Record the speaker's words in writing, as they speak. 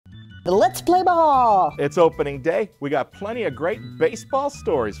Let's play ball. It's opening day. We got plenty of great baseball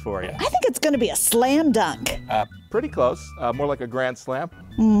stories for you. I think it's going to be a slam dunk. Pretty close. More like a grand slam.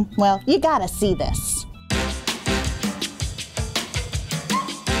 Well, you got to see this.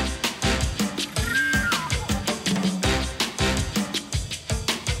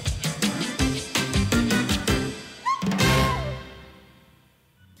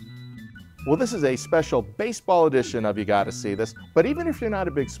 Well, this is a special baseball edition of You Gotta See This, but even if you're not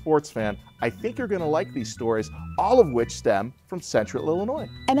a big sports fan, I think you're gonna like these stories, all of which stem from Central Illinois.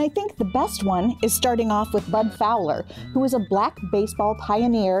 And I think the best one is starting off with Bud Fowler, who was a black baseball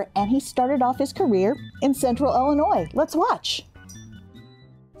pioneer, and he started off his career in Central Illinois. Let's watch.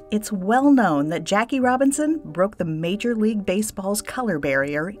 It's well known that Jackie Robinson broke the Major League Baseball's color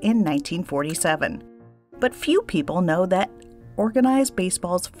barrier in 1947. But few people know that organized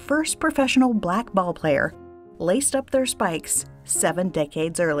baseball's first professional black ball player laced up their spikes 7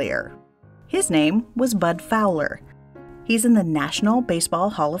 decades earlier. His name was Bud Fowler. He's in the National Baseball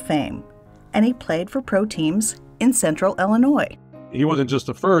Hall of Fame, and he played for pro teams in Central Illinois. He wasn't just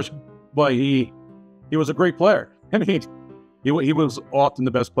the first, but he was a great player. I mean, he was often the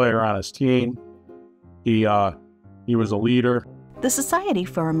best player on his team. He was a leader. The Society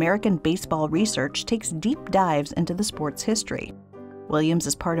for American Baseball Research takes deep dives into the sport's history. Williams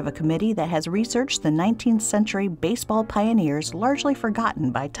is part of a committee that has researched the 19th century baseball pioneers largely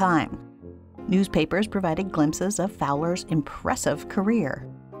forgotten by time. Newspapers provided glimpses of Fowler's impressive career.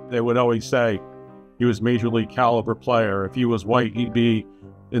 They would always say he was major league caliber player. If he was white, he'd be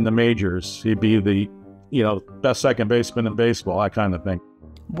in the majors. He'd be the, best second baseman in baseball, that kind of thing.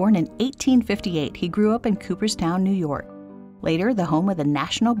 Born in 1858, he grew up in Cooperstown, New York, later the home of the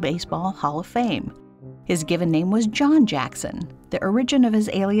National Baseball Hall of Fame. His given name was John Jackson. The origin of his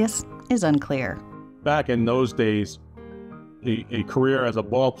alias is unclear. Back in those days, a career as a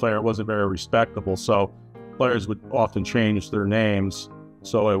ball player wasn't very respectable, so players would often change their names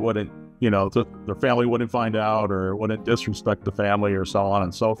so it wouldn't, their family wouldn't find out or wouldn't disrespect the family or so on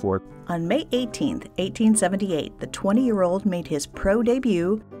and so forth. On May 18, 1878, the 20-year-old made his pro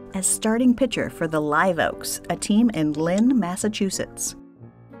debut as starting pitcher for the Live Oaks, a team in Lynn, Massachusetts.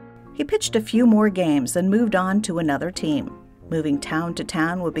 He pitched a few more games and moved on to another team. Moving town to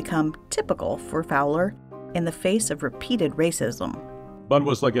town would become typical for Fowler in the face of repeated racism. Bud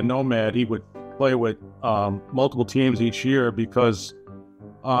was like a nomad. He would play with multiple teams each year because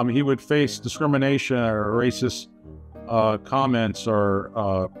he would face discrimination or racist comments or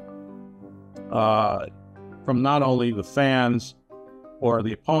from not only the fans or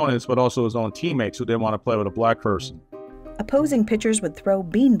the opponents, but also his own teammates who didn't want to play with a black person. Opposing pitchers would throw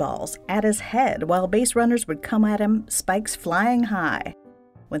beanballs at his head while base runners would come at him, spikes flying high.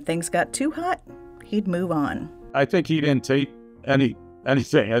 When things got too hot, he'd move on. I think he didn't take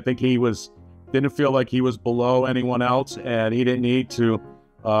anything. I think he didn't feel like he was below anyone else, and he didn't need to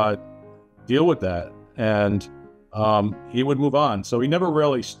deal with that. And he would move on. So he never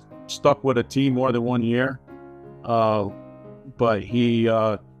really stuck with a team more than 1 year. But he,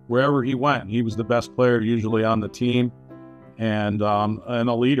 wherever he went, he was the best player usually on the team and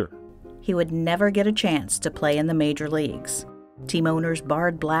a leader. He would never get a chance to play in the major leagues. Team owners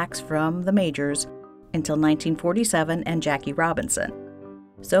barred blacks from the majors until 1947 and Jackie Robinson.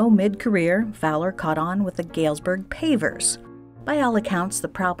 So mid-career, Fowler caught on with the Galesburg Pavers. By all accounts, the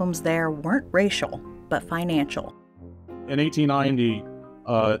problems there weren't racial, but financial. In 1890,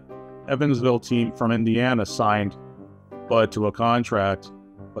 Evansville team from Indiana signed Bud to a contract,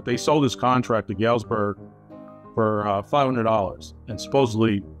 but they sold his contract to Galesburg for $500, and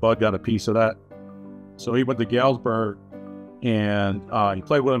supposedly Bud got a piece of that. So he went to Galesburg, and he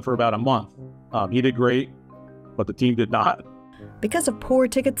played with him for about a month. He did great, but the team did not. Because of poor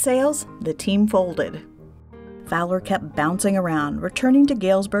ticket sales, the team folded. Fowler kept bouncing around, returning to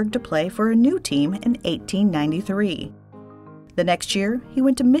Galesburg to play for a new team in 1893. The next year, he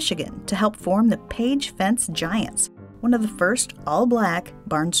went to Michigan to help form the Page Fence Giants, one of the first all-black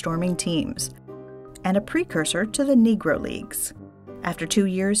barnstorming teams, and a precursor to the Negro Leagues. After 2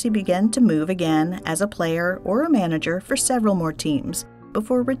 years, he began to move again as a player or a manager for several more teams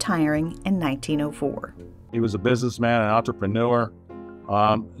before retiring in 1904. He was a businessman, an entrepreneur,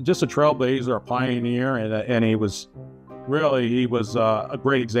 just a trailblazer, a pioneer, and he was a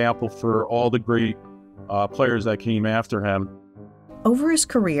great example for all the great players that came after him. Over his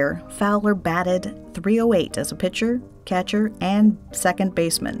career, Fowler batted .308 as a pitcher, catcher, and second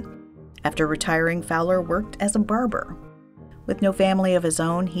baseman. After retiring, Fowler worked as a barber. With no family of his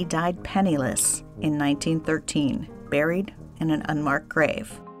own, he died penniless in 1913, buried in an unmarked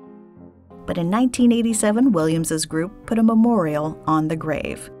grave. But in 1987, Williams's group put a memorial on the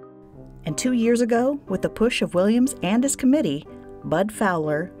grave. And 2 years ago, with the push of Williams and his committee, Bud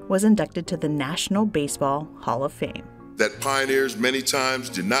Fowler was inducted to the National Baseball Hall of Fame. That pioneers many times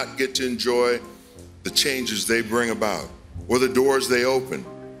did not get to enjoy the changes they bring about or the doors they open.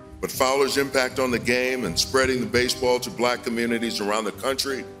 But Fowler's impact on the game and spreading the baseball to black communities around the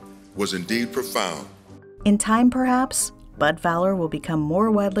country was indeed profound. In time, perhaps, Bud Fowler will become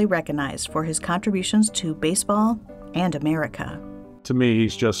more widely recognized for his contributions to baseball and America. To me,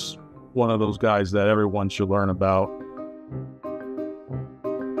 he's just one of those guys that everyone should learn about.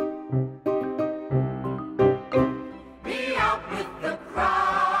 Be out with the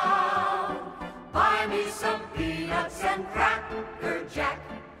crowd. Buy me some peanuts and Cracker Jack.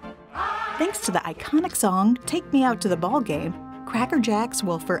 Thanks to the iconic song, Take Me Out to the Ball Game, Cracker Jacks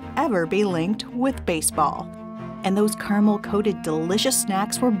will forever be linked with baseball. And those caramel-coated delicious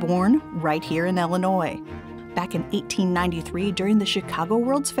snacks were born right here in Illinois. Back in 1893, during the Chicago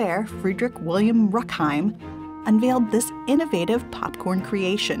World's Fair, Friedrich William Ruckheim unveiled this innovative popcorn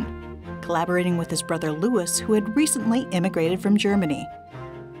creation, collaborating with his brother Louis, who had recently immigrated from Germany.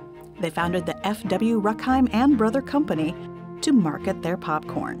 They founded the F.W. Ruckheim and Brother Company to market their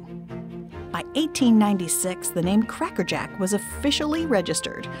popcorn. By 1896, the name Cracker Jack was officially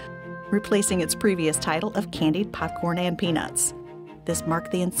registered, replacing its previous title of candied popcorn and peanuts. This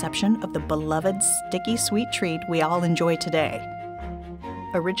marked the inception of the beloved sticky sweet treat we all enjoy today.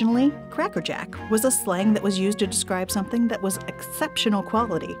 Originally, Cracker Jack was a slang that was used to describe something that was exceptional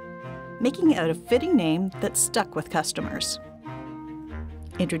quality, making it a fitting name that stuck with customers.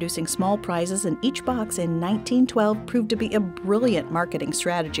 Introducing small prizes in each box in 1912 proved to be a brilliant marketing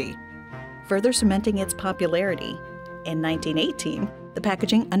strategy, further cementing its popularity. In 1918, the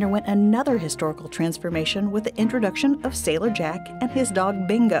packaging underwent another historical transformation with the introduction of Sailor Jack and his dog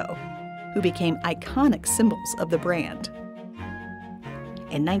Bingo, who became iconic symbols of the brand.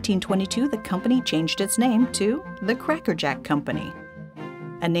 In 1922, the company changed its name to the Cracker Jack Company,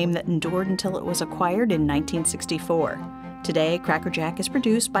 a name that endured until it was acquired in 1964. Today, Cracker Jack is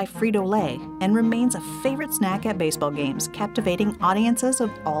produced by Frito-Lay and remains a favorite snack at baseball games, captivating audiences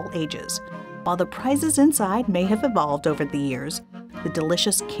of all ages. While the prizes inside may have evolved over the years, the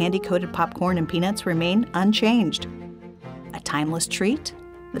delicious candy-coated popcorn and peanuts remain unchanged. A timeless treat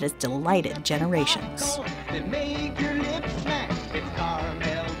that has delighted generations.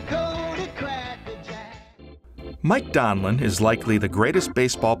 Mike Donlin is likely the greatest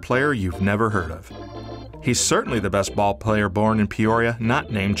baseball player you've never heard of. He's certainly the best ball player born in Peoria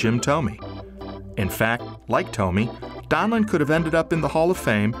not named Jim Thome. In fact, like Thome, Donlin could have ended up in the Hall of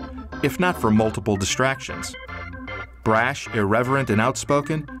Fame if not for multiple distractions. Brash, irreverent, and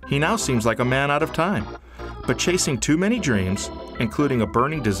outspoken, he now seems like a man out of time. But chasing too many dreams, including a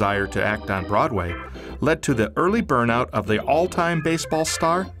burning desire to act on Broadway, led to the early burnout of the all-time baseball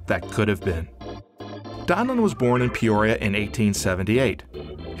star that could have been. Donlin was born in Peoria in 1878.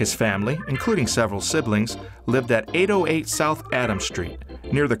 His family, including several siblings, lived at 808 South Adams Street,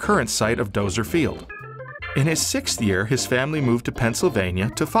 near the current site of Dozer Field. In his 6th year, his family moved to Pennsylvania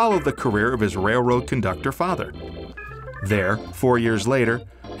to follow the career of his railroad conductor father. There, 4 years later,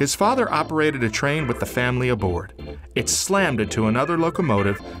 his father operated a train with the family aboard. It slammed into another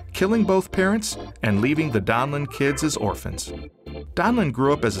locomotive, killing both parents and leaving the Donlin kids as orphans. Donlin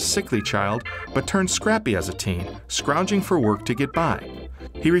grew up as a sickly child, but turned scrappy as a teen, scrounging for work to get by.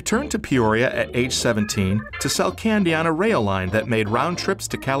 He returned to Peoria at age 17 to sell candy on a rail line that made round trips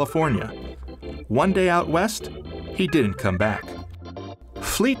to California. One day out west, he didn't come back.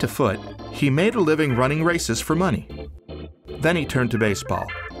 Fleet of foot, he made a living running races for money. Then he turned to baseball,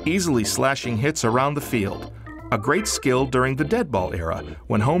 easily slashing hits around the field, a great skill during the dead ball era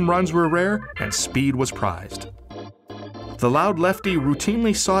when home runs were rare and speed was prized. The loud lefty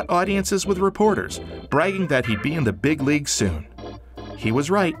routinely sought audiences with reporters, bragging that he'd be in the big leagues soon. He was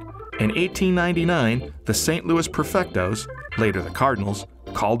right. In 1899, the St. Louis Perfectos, later the Cardinals,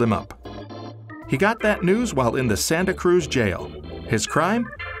 called him up. He got that news while in the Santa Cruz jail. His crime?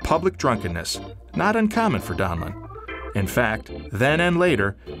 Public drunkenness, not uncommon for Donlin. In fact, then and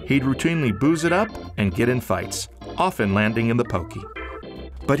later, he'd routinely booze it up and get in fights, often landing in the pokey.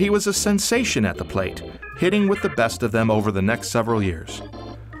 But he was a sensation at the plate, hitting with the best of them over the next several years.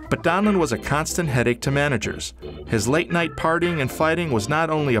 But Donlin was a constant headache to managers. His late-night partying and fighting was not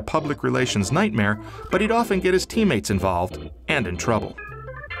only a public relations nightmare, but he'd often get his teammates involved and in trouble.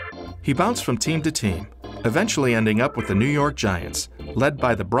 He bounced from team to team, eventually ending up with the New York Giants, led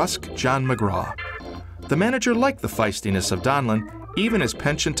by the brusque John McGraw. The manager liked the feistiness of Donlin, even his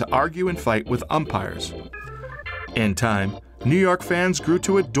penchant to argue and fight with umpires. In time, New York fans grew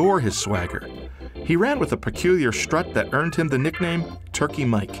to adore his swagger. He ran with a peculiar strut that earned him the nickname Turkey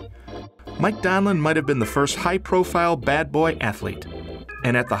Mike. Mike Donlin might have been the first high-profile bad boy athlete.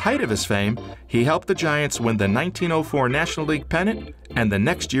 And at the height of his fame, he helped the Giants win the 1904 National League pennant and the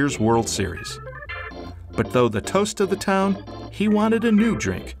next year's World Series. But though the toast of the town, he wanted a new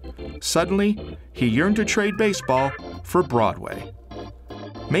drink. Suddenly, he yearned to trade baseball for Broadway.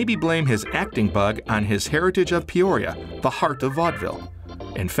 Maybe blame his acting bug on his heritage of Peoria, the heart of vaudeville.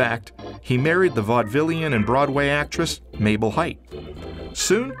 In fact, he married the vaudevillian and Broadway actress Mabel Hite.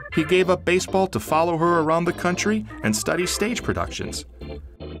 Soon, he gave up baseball to follow her around the country and study stage productions.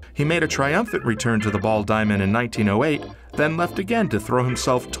 He made a triumphant return to the Ball Diamond in 1908, then left again to throw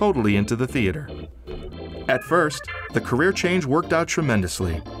himself totally into the theater. At first, the career change worked out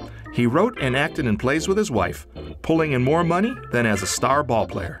tremendously. He wrote and acted in plays with his wife, pulling in more money than as a star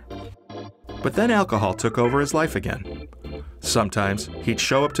ballplayer. But then alcohol took over his life again. Sometimes he'd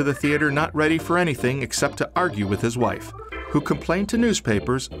show up to the theater not ready for anything except to argue with his wife, who complained to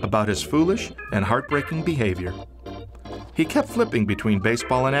newspapers about his foolish and heartbreaking behavior. He kept flipping between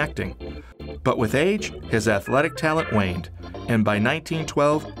baseball and acting, but with age, his athletic talent waned, and by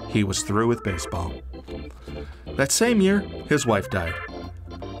 1912, he was through with baseball. That same year, his wife died.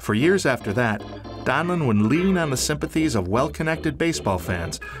 For years after that, Donlin would lean on the sympathies of well-connected baseball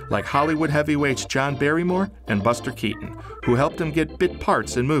fans like Hollywood heavyweights John Barrymore and Buster Keaton, who helped him get bit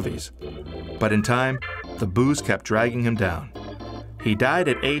parts in movies. But in time, the booze kept dragging him down. He died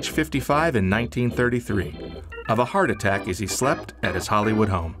at age 55 in 1933 of a heart attack as he slept at his Hollywood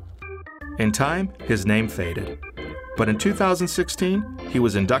home. In time, his name faded. But in 2016, he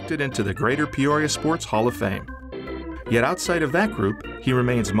was inducted into the Greater Peoria Sports Hall of Fame. Yet outside of that group, he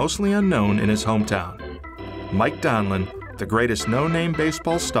remains mostly unknown in his hometown. Mike Donlin, the greatest no-name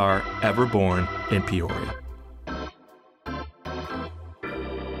baseball star ever born in Peoria.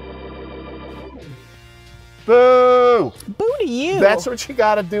 Boo! Boo to you. That's what you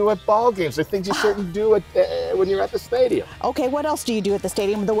got to do at ball games. The things you shouldn't do at, when you're at the stadium. Okay, what else do you do at the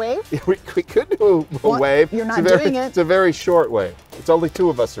stadium? The wave? We could do a wave. You're not doing it. It's a very short wave. It's only two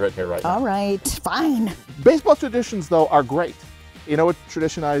of us are in here right now. All right, fine. Baseball traditions, though, are great. You know what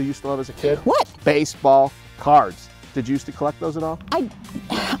tradition I used to love as a kid? What? Baseball cards. Did you used to collect those at all?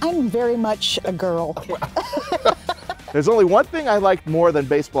 I'm very much a girl. There's only one thing I liked more than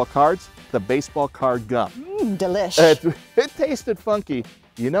baseball cards, the baseball card gum. Delish. It tasted funky.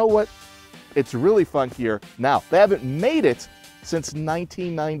 You know what? It's really funkier now. They haven't made it since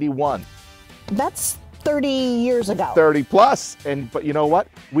 1991. That's 30 years ago. 30 plus. But you know what?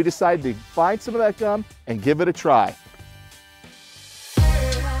 We decided to find some of that gum and give it a try.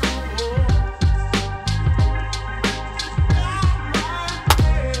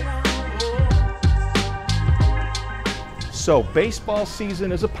 So baseball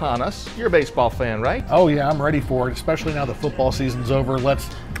season is upon us. You're a baseball fan, right? Oh yeah, I'm ready for it, especially now the football season's over. Let's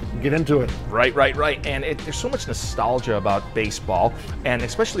get into it. Right. And there's so much nostalgia about baseball, and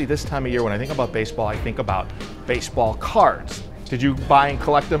especially this time of year when I think about baseball, I think about baseball cards. Did you buy and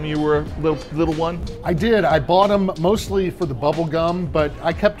collect them when you were a little one? I did. I bought them mostly for the bubble gum, but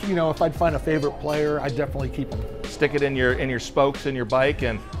I kept, if I'd find a favorite player, I'd definitely keep them. Stick it in your spokes in your bike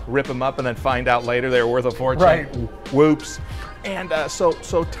and rip them up and then find out later they're worth a fortune. Right. Whoops. And so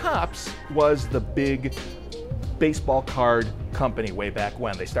Topps was the big baseball card company way back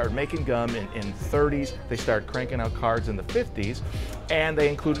when. They started making gum in 30s. They started cranking out cards in the 50s, and they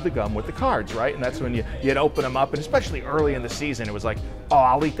included the gum with the cards, right? And that's when you'd open them up, and especially early in the season, it was like, oh,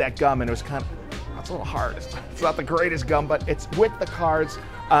 I'll eat that gum, and it was kind of, it's a little hard. It's not the greatest gum, but it's with the cards.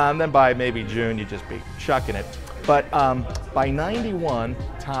 Then by maybe June, you'd just be chucking it. But by 91,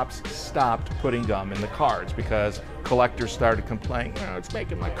 Topps stopped putting gum in the cards because collectors started complaining, it's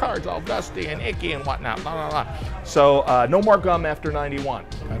making my cards all dusty and icky and whatnot, blah, blah, blah. So no more gum after 91.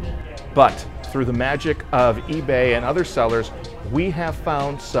 But through the magic of eBay and other sellers, we have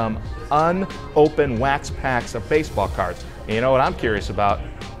found some unopened wax packs of baseball cards. And you know what I'm curious about?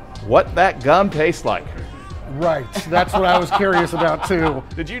 What that gum tastes like. Right, that's what I was curious about too.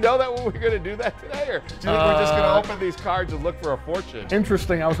 Did you know that we were going to do that today, or do you think we're just going to open these cards and look for a fortune?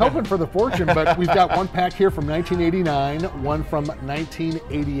 Interesting. I was hoping for the fortune, but we've got one pack here from 1989, one from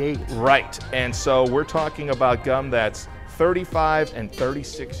 1988. Right, and so we're talking about gum that's 35 and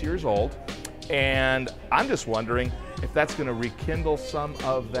 36 years old, and I'm just wondering if that's going to rekindle some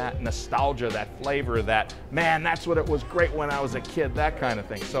of that nostalgia, that flavor, that, man, that's what it was great when I was a kid, that kind of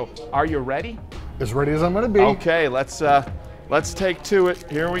thing. So are you ready? As ready as I'm going to be. Okay, let's take to it.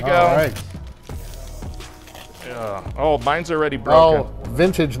 Here we go. All right. Oh, mine's already broken. Oh,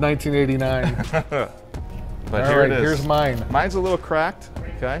 vintage 1989. But here it is. Here's mine. Mine's a little cracked.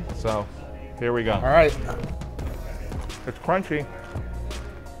 Okay, so here we go. All right. It's crunchy.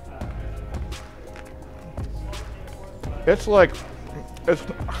 It's like, it's,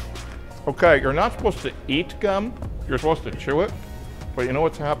 okay, you're not supposed to eat gum. You're supposed to chew it. But you know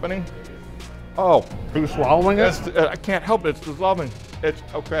what's happening? Oh. Are you swallowing it? I can't help it, it's dissolving. It's,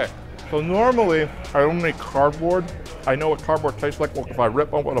 okay. So normally, I don't make cardboard. I know what cardboard tastes like if I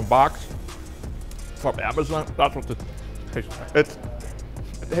rip open a box from Amazon. That's what it tastes like. It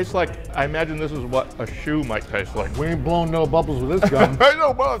tastes like, I imagine this is what a shoe might taste like. We ain't blowing no bubbles with this gum. I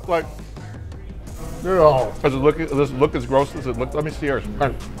know, but it's like, Oh. does it look as gross as it looks? Let me see yours.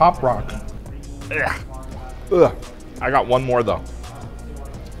 Like Pop Rock. Yeah. Ugh. I got one more though.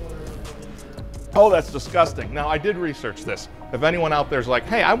 Oh, that's disgusting. Now, I did research this. If anyone out there's like,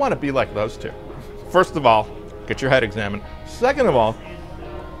 hey, I want to be like those two. First of all, get your head examined. Second of all,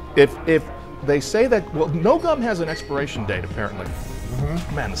 if they say that, well, no gum has an expiration date, apparently.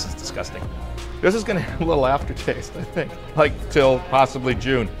 Man, this is disgusting. This is going to have a little aftertaste, I think, like till possibly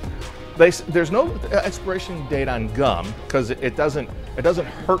June. There's no expiration date on gum because it doesn't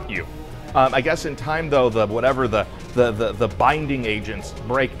hurt you. I guess in time though, the binding agents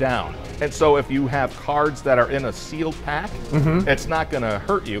break down. And so if you have cards that are in a sealed pack, it's not going to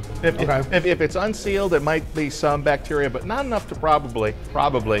hurt you. If it's unsealed, it might be some bacteria, but not enough to probably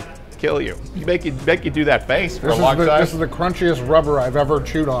kill you. Make you do that face for a long time. This is the crunchiest rubber I've ever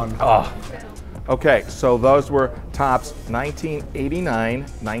chewed on. Oh. Okay, so those were Topps 1989,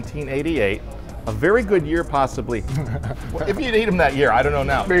 1988. A very good year, possibly. Well, if you'd eat them that year, I don't know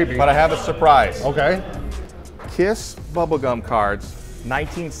now. Maybe. But I have a surprise. Okay. Kiss bubblegum cards,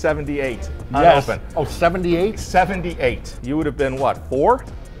 1978. Yes. Unopened. Oh, 78? 78. You would have been what, 4?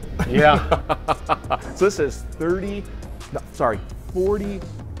 Yeah. So this is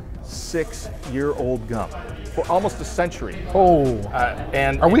 46-year-old gum. For almost a century. Oh.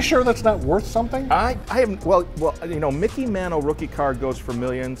 And are we sure that's not worth something? I haven't, well, you know, Mickey Mantle rookie card goes for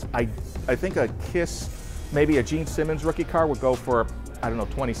millions. I think a Kiss, maybe a Gene Simmons rookie card would go for, I don't know,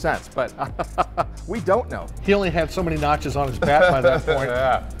 20 cents, but we don't know. He only had so many notches on his bat by that point.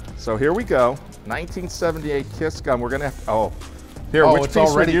 Yeah. So here we go, 1978 Kiss gum. We're gonna have to, oh, here, Oh, which it's piece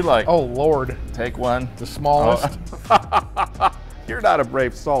already, would you like? Oh, Lord. Take one. The smallest. Oh. You're not a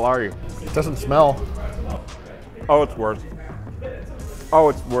brave soul, are you? It doesn't smell. Oh, it's worse. Oh,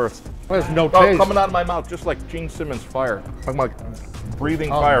 it's worse. There's no Oh, taste. coming out of my mouth, just like Gene Simmons fire. I'm like breathing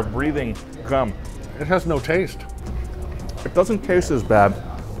fire, breathing gum. It has no taste. It doesn't taste as bad.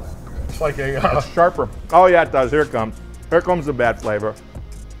 It's like a... It's sharper. Oh yeah, it does. Here it comes. Here comes the bad flavor.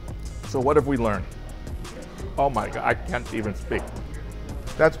 So what have we learned? Oh my God, I can't even speak.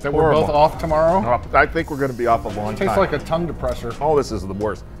 That's that horrible. we're both off tomorrow? I think we're going to be off a long time. Tastes like a tongue depressor. Oh, this is the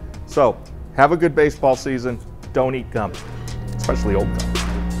worst. So, have a good baseball season. Don't eat gum, especially old gum.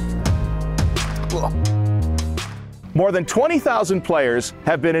 Ugh. More than 20,000 players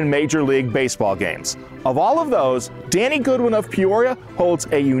have been in Major League Baseball games. Of all of those, Danny Goodwin of Peoria holds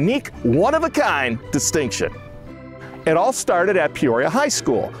a unique, one-of-a-kind distinction. It all started at Peoria High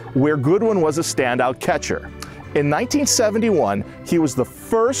School, where Goodwin was a standout catcher. In 1971, he was the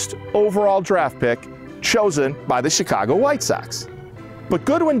first overall draft pick chosen by the Chicago White Sox. But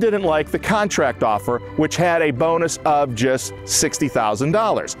Goodwin didn't like the contract offer, which had a bonus of just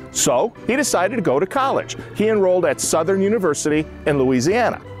 $60,000. So he decided to go to college. He enrolled at Southern University in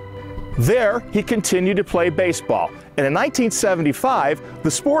Louisiana. There, he continued to play baseball. And in 1975,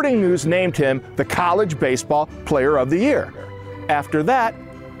 the Sporting News named him the College Baseball Player of the Year. After that,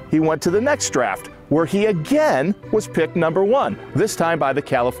 he went to the next draft, where he again was picked number 1, this time by the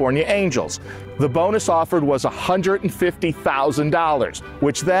California Angels. The bonus offered was $150,000,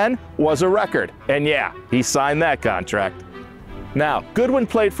 which then was a record. And yeah, he signed that contract. Now, Goodwin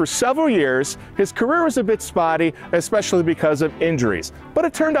played for several years. His career was a bit spotty, especially because of injuries. But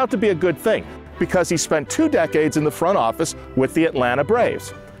it turned out to be a good thing, because he spent 2 decades in the front office with the Atlanta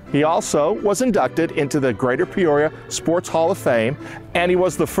Braves. He also was inducted into the Greater Peoria Sports Hall of Fame, and he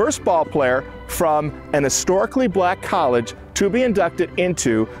was the first ball player from an historically black college to be inducted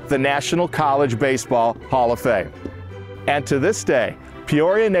into the National College Baseball Hall of Fame. And to this day,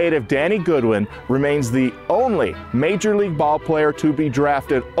 Peoria native Danny Goodwin remains the only Major League ball player to be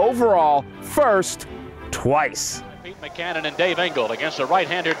drafted overall first twice. Pete McCannon and Dave Engel against the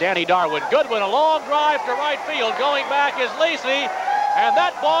right-hander Danny Darwin. Goodwin, a long drive to right field. Going back is Lacey, and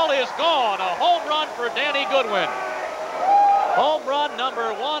that ball is gone. A home run for Danny Goodwin. Home run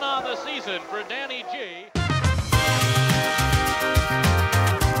number 1 on the season for Danny G.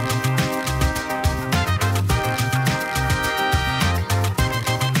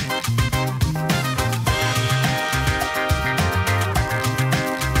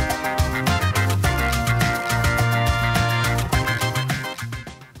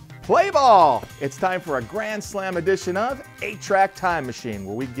 Play ball! It's time for a Grand Slam edition of 8-Track Time Machine,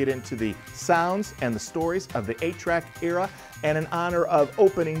 where we get into the sounds and the stories of the 8-track era. And in honor of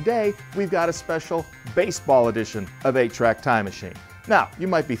opening day, we've got a special baseball edition of 8-Track Time Machine. Now, you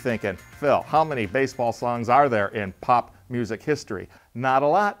might be thinking, Phil, how many baseball songs are there in pop music history? Not a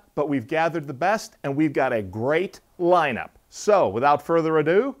lot, but we've gathered the best, and we've got a great lineup. So, without further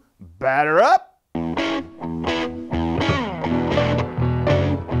ado, batter up!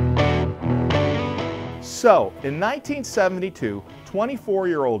 So, in 1972,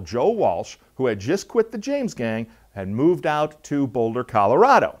 24-year-old Joe Walsh, who had just quit the James Gang, had moved out to Boulder,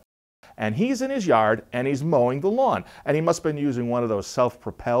 Colorado. And he's in his yard and he's mowing the lawn. And he must have been using one of those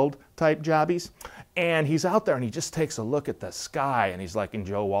self-propelled type jobbies. And he's out there and he just takes a look at the sky and he's like, in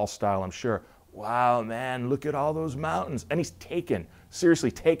Joe Walsh style, I'm sure, wow, man, look at all those mountains. And he's taken,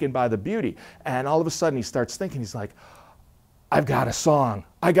 seriously taken by the beauty. And all of a sudden he starts thinking, he's like, I've got a song,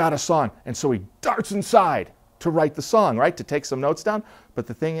 I got a song. And so he darts inside to write the song, right, to take some notes down. But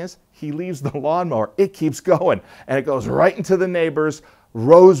the thing is, he leaves the lawnmower, it keeps going, and it goes right into the neighbor's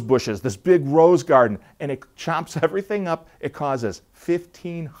rose bushes, this big rose garden, and it chomps everything up. It causes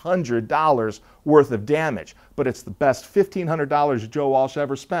 $1,500 worth of damage. But it's the best $1,500 Joe Walsh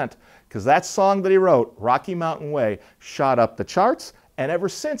ever spent, because that song that he wrote, Rocky Mountain Way, shot up the charts, and ever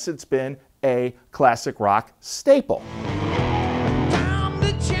since it's been a classic rock staple.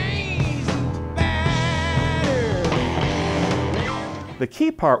 The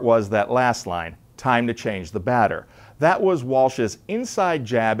key part was that last line, time to change the batter. That was Walsh's inside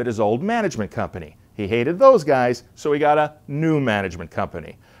jab at his old management company. He hated those guys, so he got a new management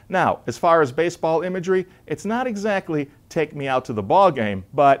company. Now, as far as baseball imagery, it's not exactly take me out to the ball game,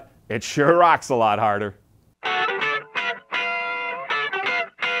 but it sure rocks a lot harder.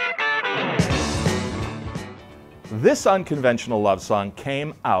 This unconventional love song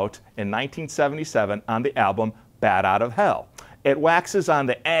came out in 1977 on the album Bat Out of Hell. It waxes on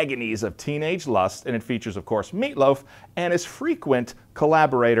the agonies of teenage lust, and it features, of course, Meatloaf and his frequent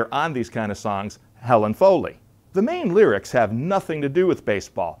collaborator on these kind of songs, Helen Foley. The main lyrics have nothing to do with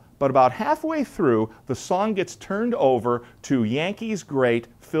baseball, but about halfway through, the song gets turned over to Yankees great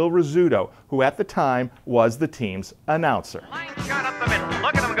Phil Rizzuto, who at the time was the team's announcer. Line shot up the middle.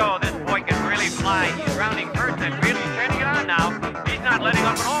 Look at him go. This boy can really fly. He's rounding first and really turning it on now. He's not letting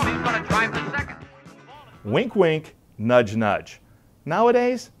up at all. He's going to drive to second. Wink, wink. Nudge, nudge.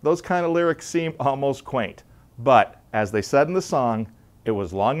 Nowadays, those kind of lyrics seem almost quaint. But, as they said in the song, it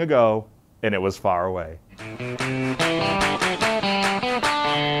was long ago and it was far away.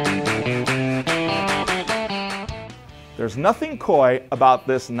 There's nothing coy about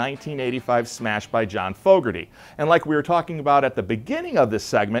this 1985 smash by John Fogerty. And like we were talking about at the beginning of this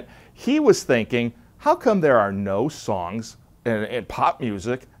segment, he was thinking, how come there are no songs in pop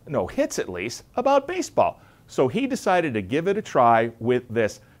music, no hits at least, about baseball? So he decided to give it a try with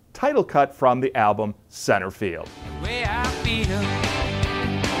this title cut from the album Center Field. Way I feel.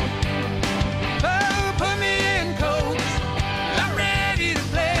 Oh, put me in coach. I'm ready to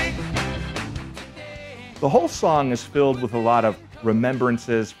play. The whole song is filled with a lot of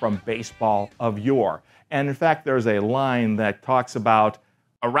remembrances from baseball of yore. And in fact, there's a line that talks about,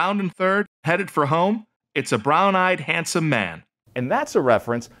 around in third, headed for home, it's a brown-eyed, handsome man. And that's a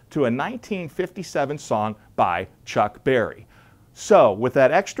reference to a 1957 song by Chuck Berry. So, with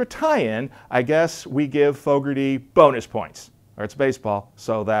that extra tie-in, I guess we give Fogerty bonus points. Or it's baseball,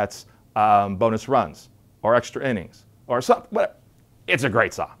 so that's bonus runs, or extra innings, or something. Whatever. It's a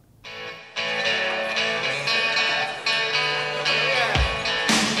great song.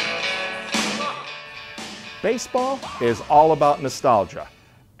 Baseball is all about nostalgia.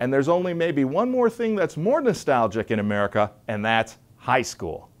 And there's only maybe one more thing that's more nostalgic in America, and that's high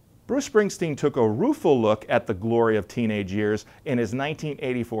school. Bruce Springsteen took a rueful look at the glory of teenage years in his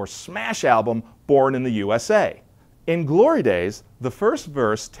 1984 smash album, Born in the USA. In Glory Days, the first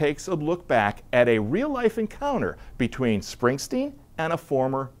verse takes a look back at a real-life encounter between Springsteen and a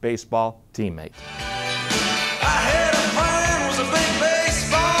former baseball teammate. I had a friend was a big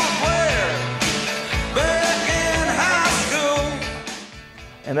baseball player back in high school.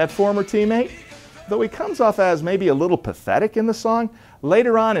 And that former teammate, though he comes off as maybe a little pathetic in the song,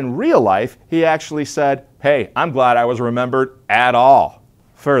 later on in real life, he actually said, hey, I'm glad I was remembered at all.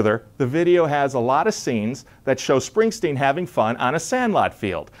 Further, the video has a lot of scenes that show Springsteen having fun on a sandlot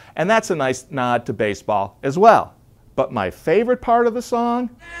field, and that's a nice nod to baseball as well. But my favorite part of the song?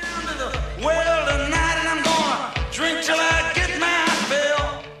 Down to the well tonight and I'm gonna drink till I get my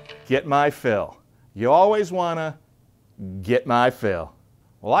fill. Get my fill. You always wanna get my fill.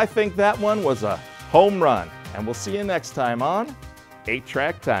 Well, I think that one was a home run, and we'll see you next time on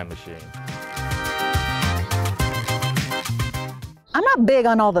 8-track time machine. I'm not big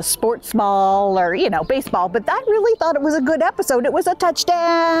on all the sports ball or, baseball, but I really thought it was a good episode. It was a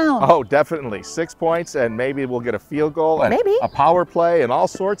touchdown. Oh, definitely. 6 points, and maybe we'll get a field goal and maybe a power play and all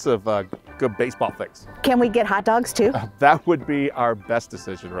sorts of good baseball things. Can we get hot dogs too? That would be our best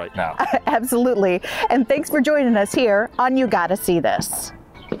decision right now. Absolutely. And thanks for joining us here on You Gotta See This.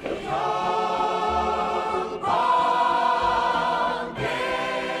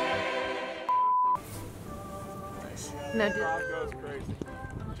 No, goes crazy.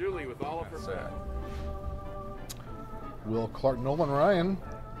 Julie with all of her set. Will Clark Nolan Ryan.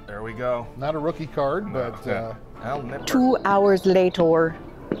 There we go. Not a rookie card, but 2 hours later.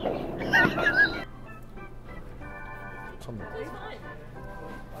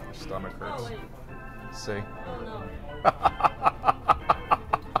 Stomach hurts. See? Oh no.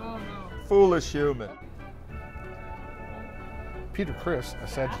 Oh no. Foolish human. Peter Criss, a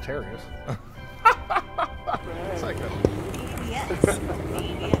Sagittarius. It's like Idiots.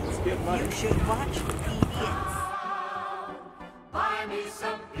 You should watch Idiots. Buy me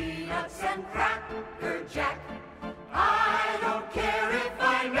some peanuts and Cracker Jack.